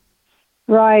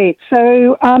Right.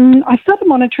 So I started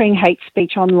monitoring hate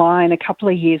speech online a couple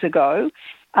of years ago,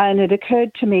 and it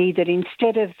occurred to me that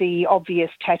instead of the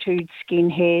obvious tattooed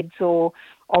skinheads or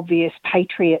obvious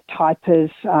patriot type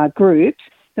of groups,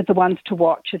 that the ones to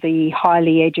watch are the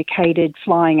highly educated,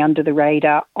 flying under the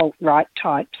radar alt-right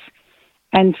types.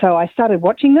 And so I started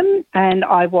watching them, and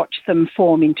I watched them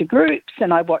form into groups,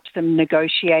 and I watched them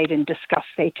negotiate and discuss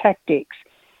their tactics.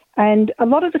 And a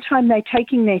lot of the time they're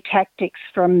taking their tactics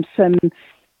from some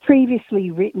previously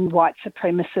written white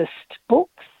supremacist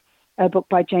books, a book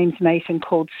by James Mason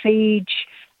called Siege.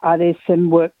 There's some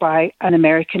work by an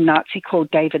American Nazi called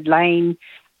David Lane,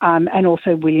 and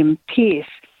also William Pierce.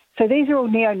 So these are all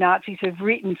neo-Nazis who've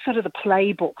written sort of the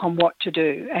playbook on what to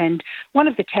do. And one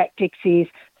of the tactics is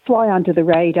fly under the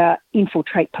radar,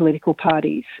 infiltrate political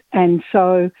parties. And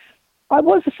so I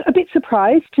was a bit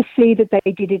surprised to see that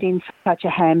they did it in such a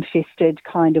ham-fisted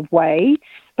kind of way,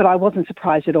 but I wasn't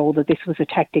surprised at all that this was a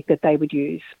tactic that they would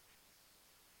use.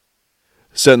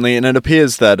 Certainly, and it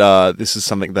appears that this is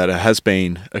something that has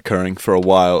been occurring for a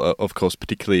while, of course,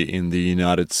 particularly in the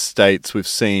United States. We've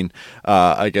seen,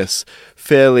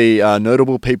 fairly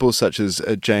notable people such as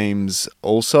James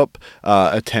Alsop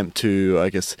attempt to,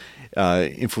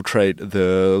 infiltrate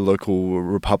the local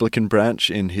Republican branch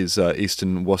in his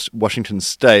eastern Washington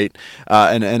state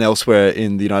and elsewhere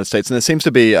in the United States. And there seems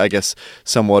to be,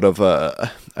 somewhat of a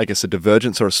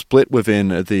divergence or a split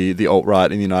within the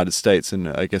alt-right in the United States, and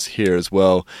I guess here as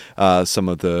well, some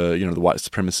of the the white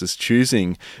supremacists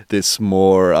choosing this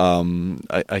more,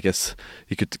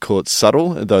 you could call it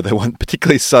subtle, though they weren't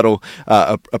particularly subtle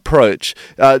approach.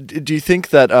 Do you think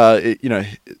that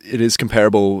it is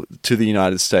comparable to the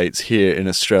United States here in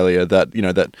Australia, that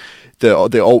that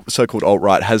the so-called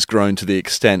alt-right has grown to the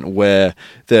extent where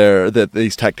that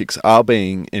these tactics are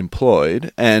being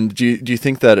employed? And do you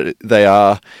think that they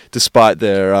are, despite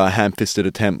their ham-fisted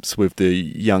attempts with the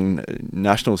Young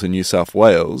Nationals in New South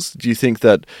Wales, do you think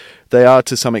that they are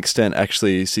to some extent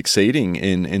actually succeeding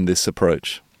in this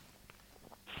approach?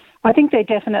 I think they're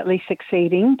definitely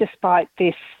succeeding despite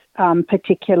this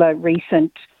particular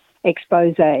recent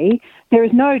expose. There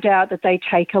is no doubt that they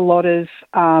take a lot of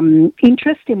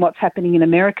interest in what's happening in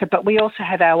America, but we also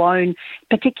have our own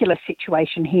particular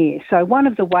situation here. So one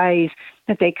of the ways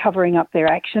that they're covering up their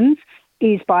actions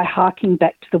is by harking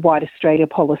back to the White Australia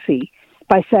policy,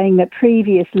 by saying that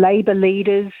previous Labor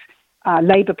leaders,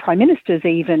 Labor Prime Ministers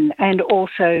even, and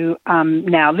also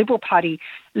now Liberal Party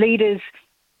leaders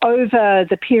over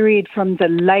the period from the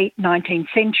late 19th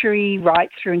century right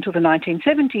through until the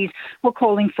 1970s, were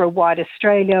calling for a white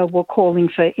Australia, were calling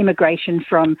for immigration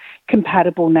from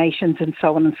compatible nations and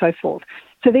so on and so forth.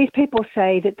 So these people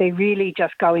say that they're really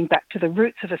just going back to the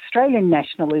roots of Australian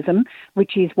nationalism,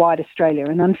 which is white Australia.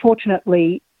 And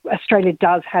unfortunately, Australia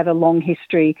does have a long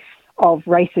history of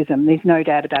racism. There's no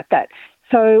doubt about that.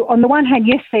 So on the one hand,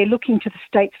 yes, they're looking to the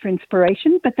states for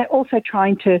inspiration, but they're also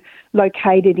trying to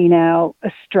locate it in our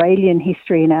Australian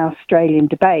history and our Australian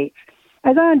debates.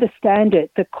 As I understand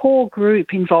it, the core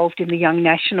group involved in the Young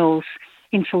Nationals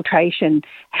infiltration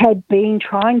had been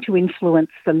trying to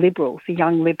influence the Liberals, the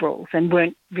Young Liberals, and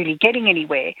weren't really getting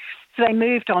anywhere. So they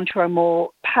moved on to a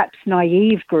more perhaps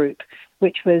naive group,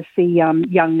 which was the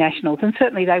Young Nationals, and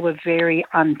certainly they were very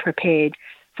unprepared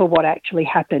for what actually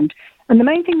happened. And the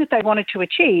main thing that they wanted to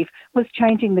achieve was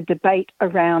changing the debate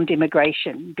around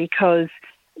immigration, because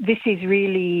this is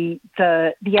really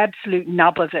the absolute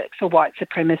nub of it for white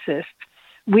supremacists,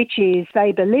 which is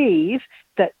they believe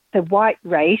that the white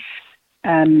race,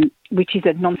 which is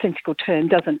a nonsensical term,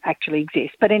 doesn't actually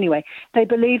exist. But anyway, they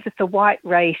believe that the white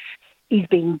race is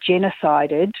being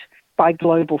genocided by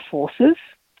global forces,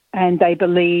 and they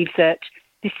believe that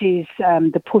this is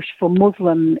the push for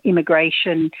Muslim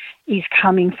immigration is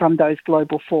coming from those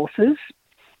global forces.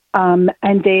 And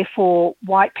therefore,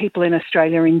 white people in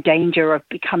Australia are in danger of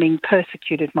becoming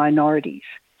persecuted minorities.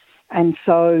 And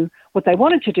so what they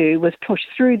wanted to do was push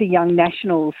through the Young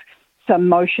Nationals some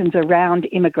motions around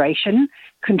immigration,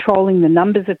 controlling the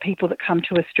numbers of people that come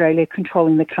to Australia,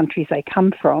 controlling the countries they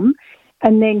come from,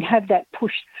 and then have that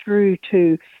pushed through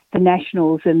to the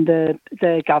Nationals and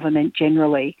the government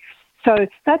generally. So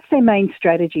that's their main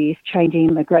strategy, is changing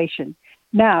immigration.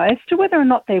 Now, as to whether or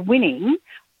not they're winning,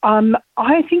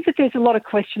 I think that there's a lot of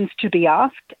questions to be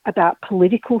asked about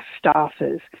political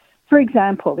staffers. For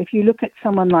example, if you look at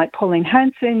someone like Pauline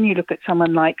Hanson, you look at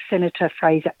someone like Senator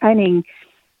Fraser Anning,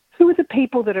 who are the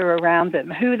people that are around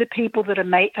them? Who are the people that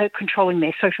are controlling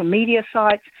their social media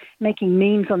sites, making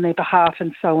memes on their behalf,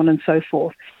 and so on and so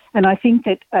forth? And I think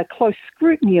that a close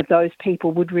scrutiny of those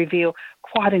people would reveal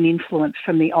quite an influence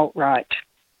from the alt-right.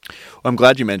 I'm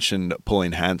glad you mentioned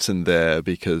Pauline Hanson there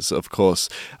because, of course,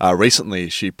 recently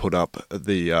she put up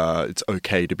the It's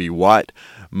Okay to Be White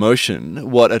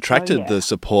motion. What attracted the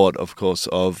support, of course,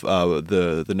 of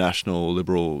the National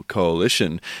Liberal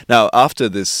Coalition. Now, after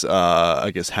this,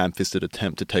 I guess, ham-fisted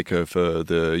attempt to take over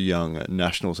the Young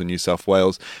Nationals in New South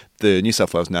Wales, the New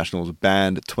South Wales Nationals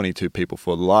banned 22 people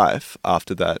for life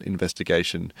after that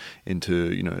investigation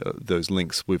into, those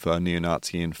links with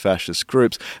neo-Nazi and fascist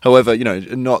groups. However,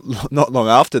 not long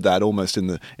after that, almost in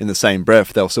the same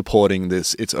breath, they were supporting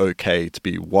this "It's Okay to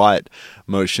Be White"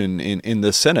 motion in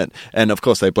the Senate, and of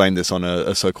course they blamed this on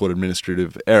a so-called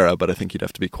administrative error. But I think you'd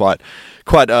have to be quite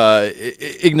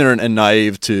ignorant and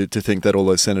naive to think that all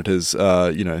those senators,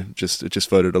 just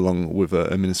voted along with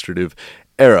an administrative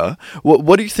error.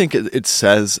 What do you think it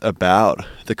says about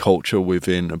the culture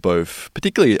within both,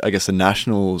 particularly, I guess, the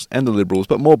Nationals and the Liberals,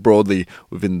 but more broadly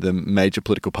within the major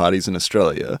political parties in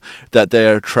Australia, that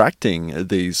they're attracting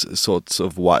these sorts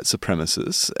of white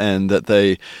supremacists, and that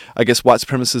white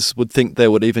supremacists would think they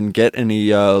would even get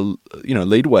any,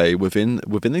 leadway within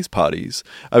these parties?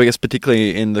 I guess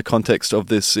particularly in the context of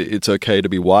this "It's Okay to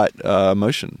Be White"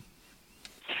 motion.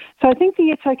 So I think the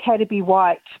 "It's Okay to Be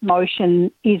White" motion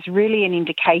is really an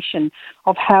indication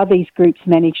of how these groups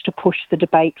manage to push the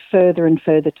debate further and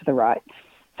further to the right.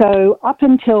 So up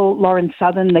until Lauren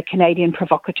Southern, the Canadian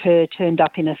provocateur, turned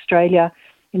up in Australia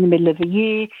in the middle of the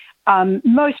year,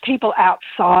 most people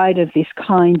outside of this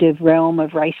kind of realm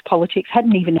of race politics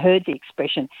hadn't even heard the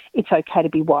expression "It's okay to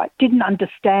be white," didn't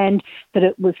understand that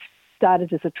it was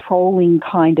started as a trolling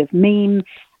kind of meme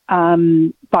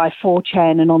by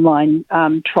 4chan, an online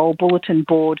troll bulletin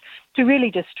board, to really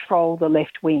just troll the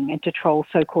left wing and to troll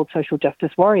so-called social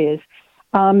justice warriors.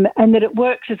 And that it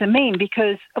works as a meme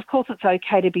because, of course, it's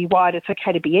okay to be white, it's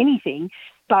okay to be anything,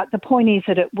 but the point is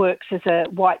that it works as a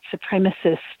white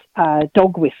supremacist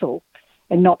dog whistle,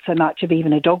 and not so much of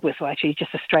even a dog whistle, actually,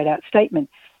 just a straight-out statement.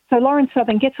 So Lauren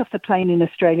Southern gets off the plane in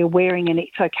Australia wearing an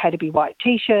 "It's Okay to Be White"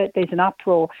 T-shirt. There's an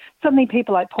uproar. Suddenly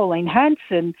people like Pauline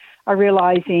Hanson are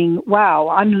realising, wow,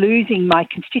 I'm losing my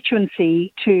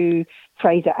constituency to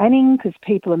Fraser Anning because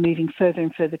people are moving further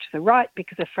and further to the right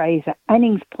because of Fraser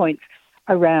Anning's points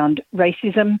around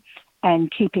racism and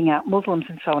keeping out Muslims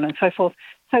and so on and so forth.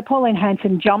 So Pauline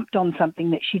Hanson jumped on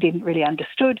something that she didn't really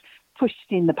understood, pushed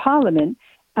it in the Parliament,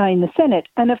 in the Senate,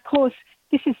 and of course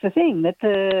this is the thing, that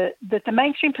the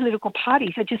mainstream political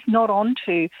parties are just not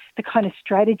onto the kind of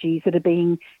strategies that are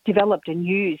being developed and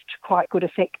used to quite good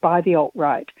effect by the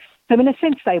alt-right. So in a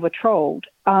sense, they were trolled.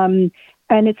 And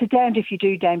it's a damned if you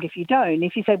do, damned if you don't.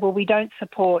 If you say, well, we don't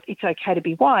support "It's Okay to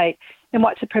Be White," then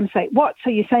white supremacists say, what? So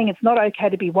you're saying it's not okay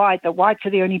to be white, that whites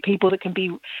are the only people that can be,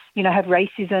 have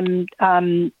racism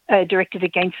directed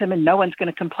against them and no one's going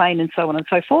to complain and so on and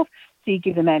so forth. So you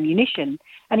give them ammunition.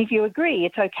 And if you agree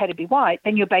it's okay to be white,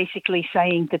 then you're basically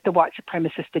saying that the white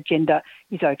supremacist agenda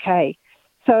is okay.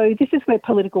 So this is where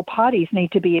political parties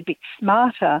need to be a bit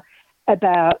smarter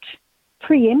about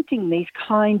preempting these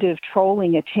kind of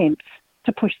trolling attempts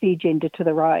to push the agenda to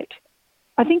the right.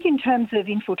 I think in terms of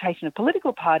infiltration of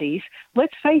political parties,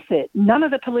 let's face it, none of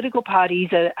the political parties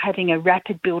are having a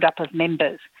rapid build-up of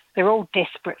members. They're all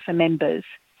desperate for members.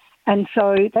 And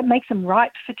so that makes them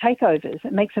ripe for takeovers.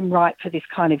 It makes them ripe for this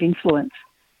kind of influence.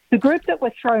 The group that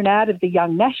were thrown out of the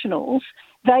Young Nationals,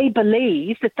 they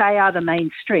believe that they are the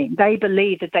mainstream. They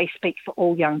believe that they speak for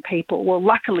all young people. Well,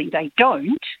 luckily they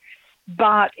don't,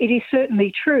 but it is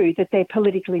certainly true that they're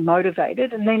politically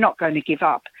motivated and they're not going to give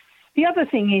up. The other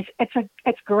thing is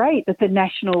it's great that the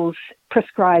Nationals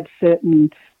prescribe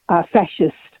certain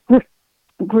fascist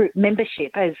group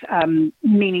membership as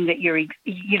meaning that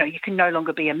you can no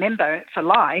longer be a member for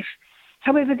life.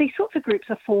 However, these sorts of groups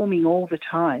are forming all the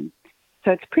time. So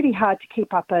it's pretty hard to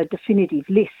keep up a definitive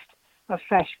list of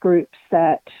fash groups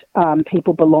that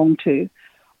people belong to.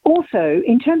 Also,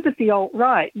 in terms of the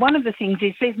alt-right, one of the things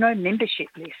is there's no membership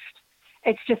list.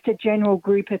 It's just a general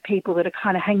group of people that are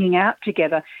kind of hanging out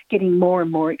together, getting more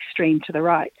and more extreme to the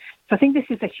right. So I think this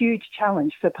is a huge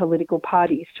challenge for political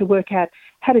parties to work out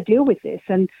how to deal with this.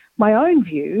 And my own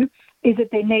view is that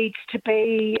there needs to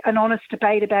be an honest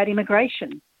debate about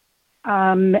immigration,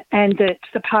 and that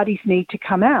the parties need to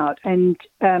come out and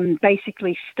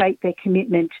basically state their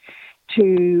commitment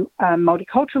to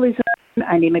multiculturalism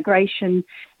and immigration,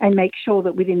 and make sure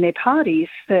that within their parties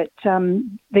that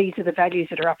these are the values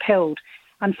that are upheld.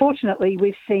 Unfortunately,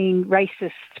 we've seen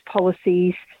racist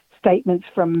policies, statements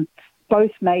from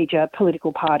both major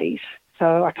political parties,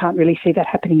 so I can't really see that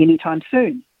happening anytime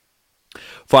soon.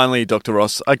 Finally, Dr.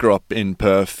 Ross, I grew up in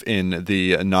Perth in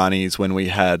the 90s when we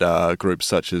had groups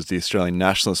such as the Australian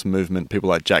Nationalist Movement, people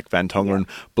like Jack Van Tongeren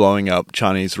blowing up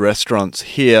Chinese restaurants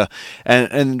here.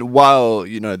 And while,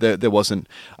 there wasn't,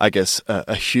 I guess,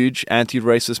 a huge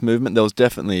anti-racist movement, there was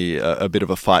definitely a bit of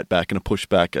a fight back and a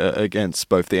pushback against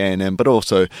both the A&M, but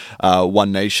also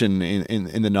One Nation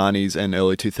in the 90s and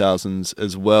early 2000s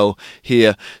as well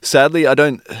here. Sadly, I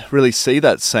don't really see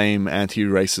that same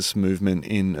anti-racist movement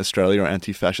in Australia or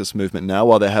anti-fascist movement now,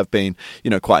 while there have been,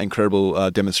 quite incredible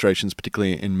demonstrations,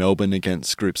 particularly in Melbourne,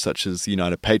 against groups such as the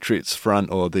United Patriots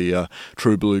Front or the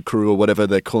True Blue Crew or whatever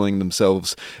they're calling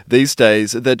themselves these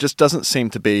days. There just doesn't seem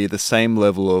to be the same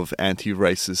level of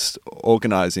anti-racist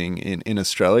organising in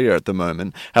Australia at the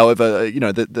moment. However,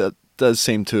 the does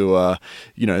seem to,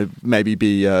 maybe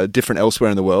be different elsewhere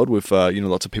in the world with,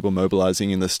 lots of people mobilising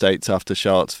in the States after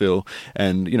Charlottesville,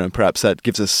 and, perhaps that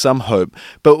gives us some hope.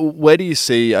 But where do you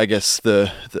see, I guess,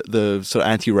 the sort of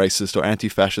anti-racist or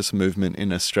anti-fascist movement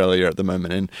in Australia at the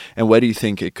moment, and where do you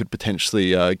think it could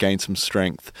potentially gain some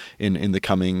strength in the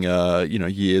coming,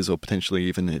 years or potentially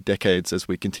even decades as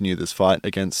we continue this fight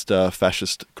against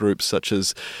fascist groups such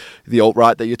as the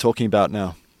alt-right that you're talking about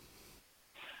now?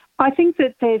 I think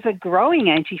that there's a growing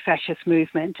anti-fascist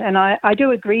movement, and I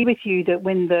do agree with you that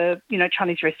when the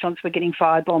Chinese restaurants were getting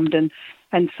firebombed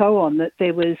and so on, that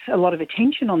there was a lot of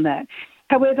attention on that.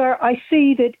 However, I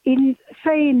see that in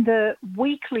the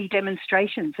weekly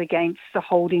demonstrations against the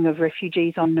holding of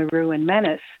refugees on Nauru and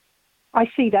Manus, I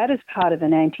see that as part of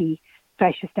an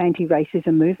anti-fascist,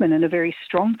 anti-racism movement, and a very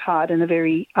strong part and a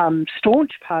very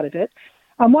staunch part of it.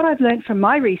 And what I've learned from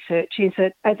my research is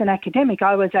that as an academic,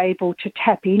 I was able to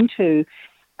tap into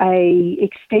an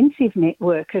extensive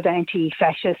network of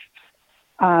anti-fascists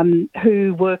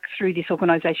who work through this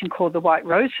organisation called the White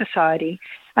Rose Society.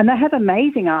 And they have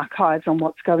amazing archives on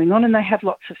what's going on, and they have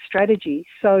lots of strategies.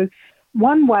 So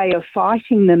one way of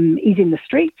fighting them is in the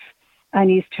streets and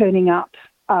is turning up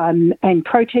and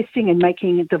protesting and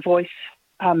making the voice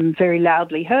very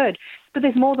loudly heard. But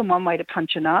there's more than one way to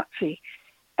punch a Nazi.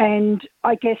 And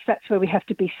I guess that's where we have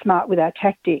to be smart with our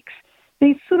tactics.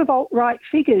 These sort of alt-right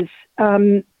figures,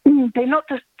 they're not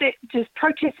just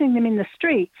protesting them in the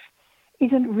streets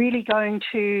isn't really going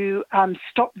to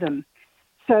stop them.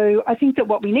 So I think that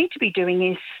what we need to be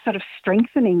doing is sort of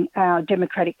strengthening our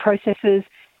democratic processes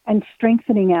and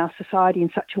strengthening our society in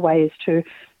such a way as to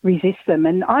resist them.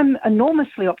 And I'm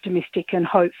enormously optimistic and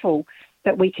hopeful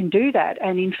that we can do that.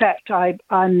 And in fact,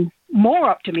 I'm more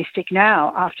optimistic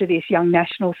now after this Young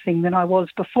Nationals thing than I was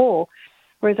before,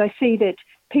 whereas I see that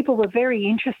people were very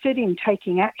interested in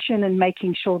taking action and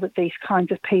making sure that these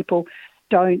kinds of people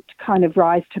don't kind of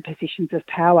rise to positions of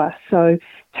power. So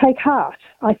take heart.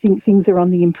 I think things are on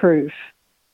the improve.